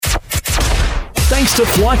thanks to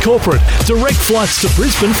Fly Corporate. Direct flights to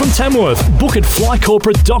Brisbane from Tamworth. Book at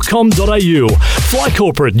flycorporate.com.au. Fly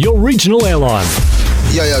Corporate, your regional airline.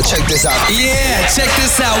 Yo, check this out. Yeah, check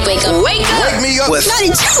this out. Wake up. Wake me up with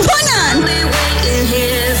 92.9.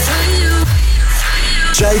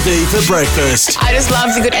 JB for breakfast. I just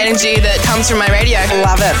love the good energy that comes from my radio.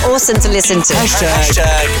 Love it. Awesome to listen to.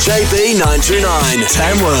 Hashtag JB929.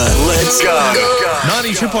 Tamworth, let's go.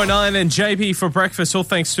 92.9 and JB for breakfast, all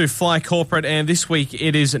thanks to Fly Corporate. And this week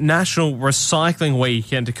it is National Recycling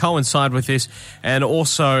Week. And to coincide with this, and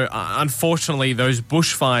also, unfortunately, those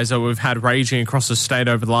bushfires that we've had raging across the state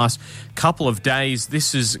over the last couple of days,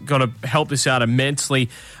 this is going to help this out immensely.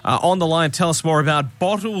 On the line, tell us more about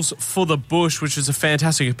Bottles for the Bush, which is a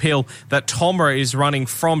fantastic appeal that Tomra is running.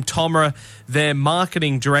 From Tomra, their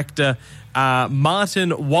marketing director,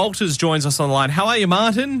 Martin Walters, joins us on the line. How are you,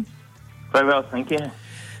 Martin? Very well, thank you.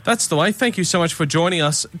 That's the way. Thank you so much for joining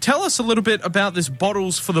us. Tell us a little bit about this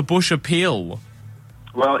Bottles for the Bush appeal.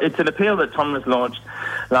 Well, it's an appeal that Tomra's launched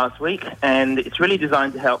last week, and it's really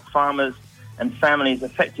designed to help farmers and families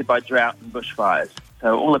affected by drought and bushfires.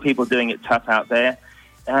 So all the people doing it tough out there.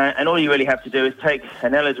 And all you really have to do is take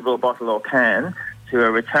an eligible bottle or can to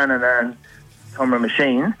a return and earn Tomra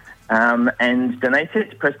machine and donate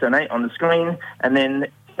it. Press donate on the screen, and then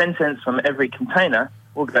 10 cents from every container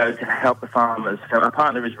will go to help the farmers. So our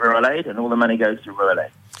partner is Rural Aid, and all the money goes to Rural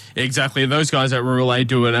Aid. Exactly. Those guys at Rural Aid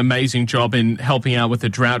do an amazing job in helping out with the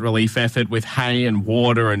drought relief effort with hay and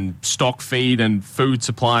water and stock feed and food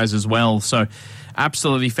supplies as well. So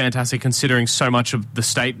absolutely fantastic, considering so much of the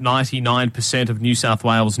state, 99% of New South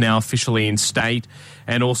Wales now officially in state,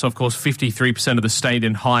 and also, of course, 53% of the state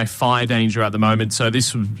in high fire danger at the moment. So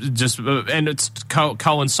this was just, and it's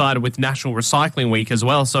coincided with National Recycling Week as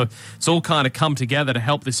well. So it's all kind of come together to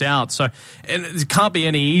help this out. So and it can't be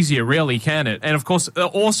any easier, really, can it? And of course,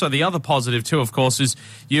 also the other positive too, of course, is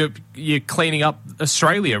you're cleaning up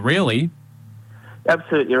Australia, really.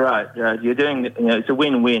 Absolutely right. You're doing, it's a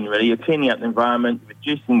win-win, really. You're cleaning up the environment,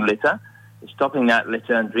 reducing litter, you're stopping that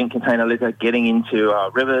litter and drink container litter getting into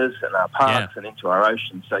our rivers and our parks and into our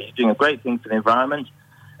oceans. So you're doing a great thing for the environment,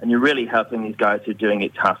 and you're really helping these guys who are doing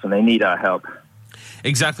it tough, and they need our help.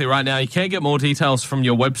 Exactly right. Now, you can get more details from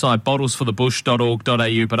your website,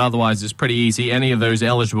 bottlesforthebush.org.au, but otherwise it's pretty easy. Any of those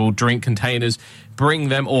eligible drink containers, bring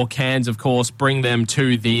them, or cans, of course, bring them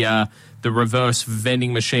to the reverse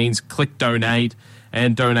vending machines, click donate,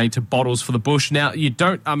 and donate to Bottles for the Bush. Now, you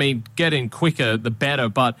don't, get in quicker, the better,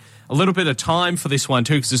 but a little bit of time for this one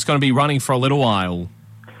too, because it's going to be running for a little while.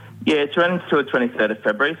 Yeah, it's running till the 23rd of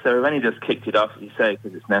February, so we've only just kicked it off, as you say,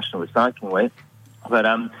 because it's National Recycling Week. But,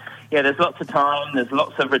 there's lots of time, there's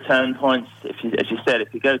lots of return points. As you said,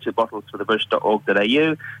 if you go to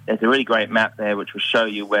bottlesforthebush.org.au, there's a really great map there which will show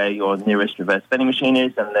you where your nearest reverse vending machine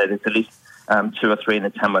is, and there's at least 2 or 3 in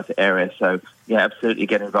the Tamworth area. So, absolutely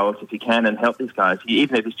get involved if you can and help these guys.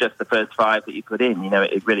 Even if it's just the first 5 that you put in,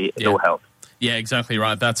 it all helps. Yeah, exactly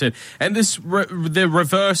right. That's it. And the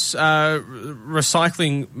reverse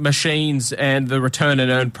recycling machines and the return and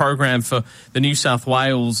earn program for the New South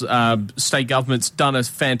Wales state government's done a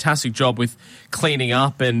fantastic job with cleaning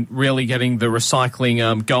up and really getting the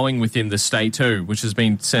recycling going within the state too, which has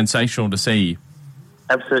been sensational to see.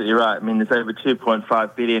 Absolutely right. There's over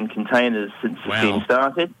 2.5 billion containers since the scheme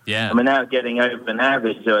started. Yeah. And we're now getting over an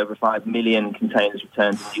average of over 5 million containers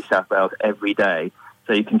returned to New South Wales every day.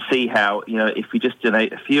 So you can see how, if we just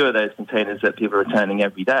donate a few of those containers that people are returning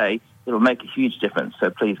every day, it will make a huge difference. So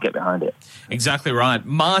please get behind it. Exactly right.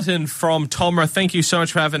 Martin from Tomra, thank you so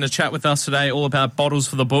much for having a chat with us today, all about Bottles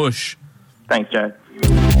for the Bush. Thanks, Joe.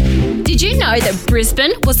 Did you know that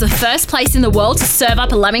Brisbane was the first place in the world to serve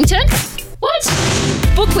up a lamington? What?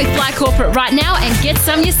 Book with Fly Corporate right now and get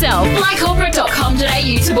some yourself.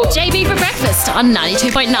 Flycorporate.com.au to book. JB for breakfast on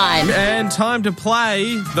 92.9. And time to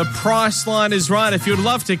play. The price line is right. If you'd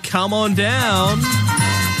love to come on down,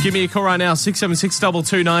 give me a call right now, 676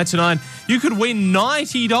 22929. You could win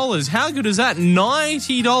 $90. How good is that?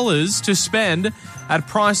 $90 to spend at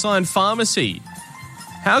Priceline Pharmacy.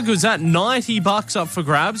 How good is that? $90 up for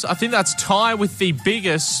grabs. I think that's tied with the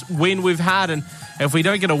biggest win we've had, and if we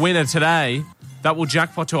don't get a winner today, that will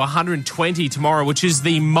jackpot to 120 tomorrow, which is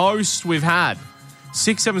the most we've had.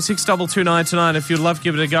 676 22929 if you'd love to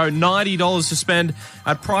give it a go. $90 to spend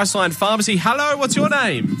at Priceline Pharmacy. Hello, what's your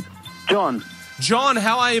name? John. John,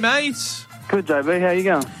 how are you, mate? Good, JB. How you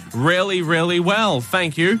going? Really, really well,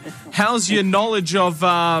 thank you. How's your knowledge of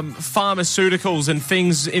pharmaceuticals and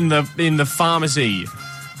things in the pharmacy?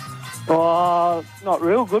 Not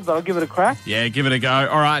real good, but I'll give it a crack. Yeah, give it a go.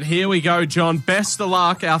 All right, here we go, John. Best of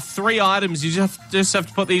luck. Our 3 items, you just have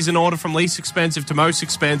to put these in order from least expensive to most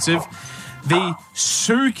expensive. the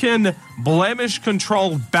Sukin Blemish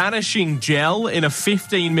Control Banishing Gel in a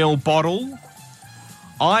 15ml bottle.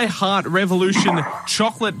 I Heart Revolution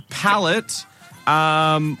Chocolate Palette.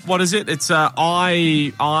 What is it? It's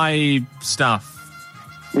eye stuff.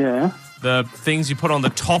 Yeah. The things you put on the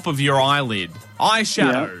top of your eyelid.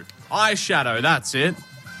 Eyeshadow. Yeah. Eyeshadow, that's it.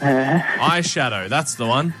 Yeah. Eyeshadow, that's the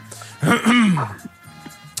one.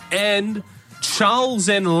 And Charles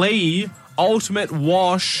and Lee Ultimate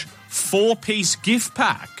Wash 4-piece gift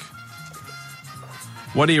pack.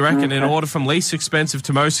 What do you reckon? In order from least expensive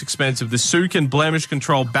to most expensive, the Sukin Blemish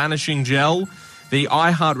Control Banishing Gel, the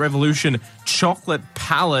iHeart Revolution Chocolate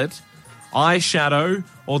Palette, eyeshadow,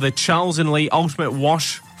 or the Charles and Lee Ultimate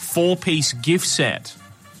Wash 4-piece gift set?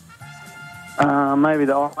 Maybe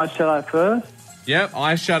the eyeshadow first. Yep,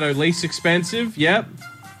 eyeshadow least expensive, yep.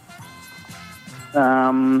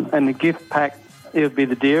 And the gift pack, it would be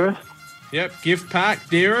the dearest. Yep, gift pack,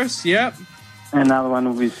 dearest, yep. And another one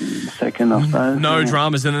will be second, I suppose. No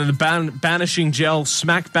dramas. And then the banishing gel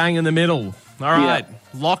smack bang in the middle. All right,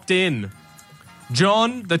 locked in.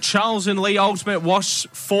 John, the Charles and Lee Ultimate Wash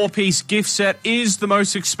 4-piece gift set is the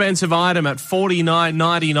most expensive item at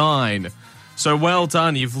 $49.99. So well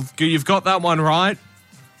done. You've got that one right.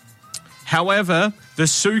 However, the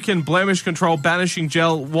Sukin Blemish Control Banishing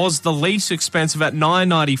Gel was the least expensive at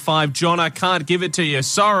 $9.95. John, I can't give it to you.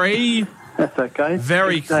 Sorry. That's okay.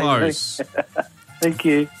 Very close. Thank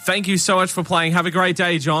you. Thank you so much for playing. Have a great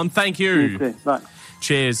day, John. Thank you. You too. Bye.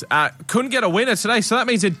 Cheers. Couldn't get a winner today, so that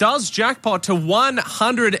means it does jackpot to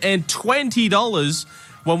 $120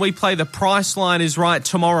 when we play The Priceline is Right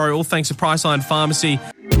tomorrow, all thanks to Priceline Pharmacy.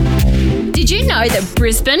 Did you know that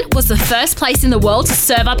Brisbane was the first place in the world to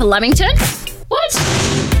serve up a Lamington? What?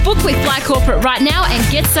 Book with Fly Corporate right now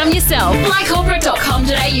and get some yourself.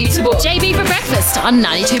 Flycorporate.com.au to book. JB for breakfast on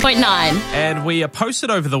 92.9. And we posted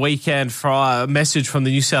over the weekend for a message from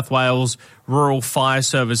the New South Wales Rural Fire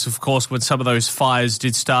Service, of course, when some of those fires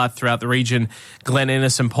did start throughout the region, Glen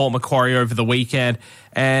Innes and Port Macquarie over the weekend.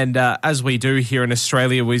 And as we do here in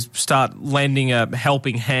Australia, we start lending a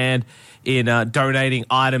helping hand in donating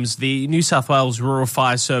items. The New South Wales Rural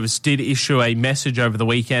Fire Service did issue a message over the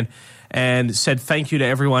weekend and said thank you to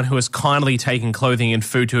everyone who has kindly taken clothing and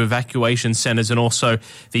food to evacuation centres and also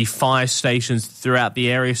the fire stations throughout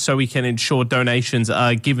the area so we can ensure donations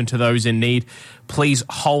are given to those in need. Please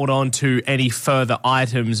hold on to any further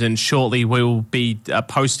items and shortly we'll be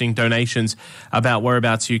posting donations about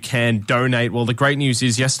whereabouts you can donate. Well, the great news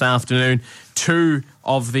is yesterday afternoon, 2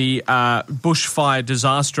 of the bushfire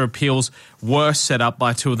disaster appeals were set up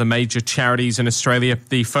by 2 of the major charities in Australia.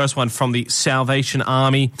 The first one from the Salvation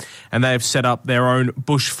Army, and they've set up their own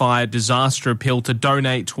bushfire disaster appeal to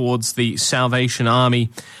donate towards the Salvation Army.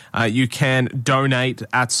 You can donate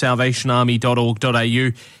at salvationarmy.org.au.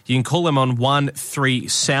 You can call them on 13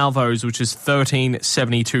 Salvos, which is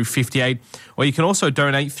 137258, or you can also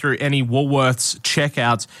donate through any Woolworths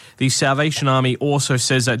checkouts. The Salvation Army also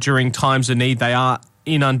says that during times of need, they are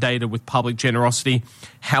inundated with public generosity.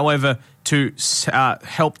 However, to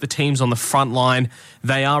help the teams on the front line,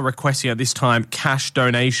 they are requesting at this time cash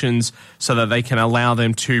donations so that they can allow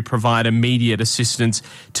them to provide immediate assistance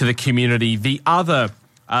to the community. The other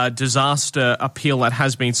disaster appeal that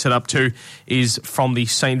has been set up too is from the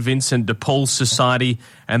St. Vincent de Paul Society,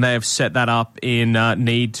 and they have set that up in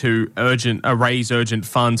need to raise urgent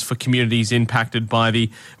funds for communities impacted by the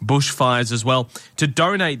bushfires as well. To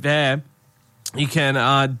donate there, you can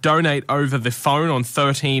donate over the phone on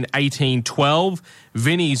 13 18 12,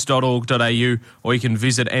 vinnies.org.au, or you can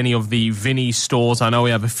visit any of the Vinnies stores. I know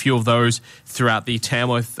we have a few of those throughout the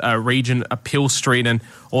Tamworth region, Peel Street, and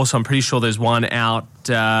also I'm pretty sure there's one out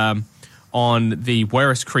on the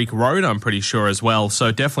Werris Creek Road, I'm pretty sure as well.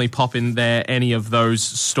 So definitely pop in there. Any of those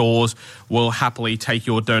stores will happily take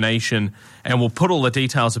your donation. And we'll put all the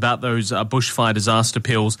details about those bushfire disaster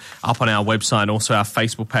appeals up on our website and also our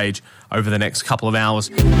Facebook page over the next couple of hours.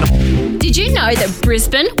 Did you know that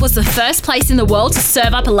Brisbane was the first place in the world to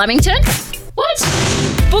serve up a Lamington? What?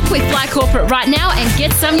 Book with Fly Corporate right now and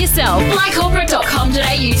get some yourself.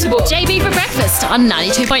 Flycorporate.com.au to book. JB for breakfast on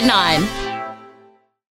 92.9.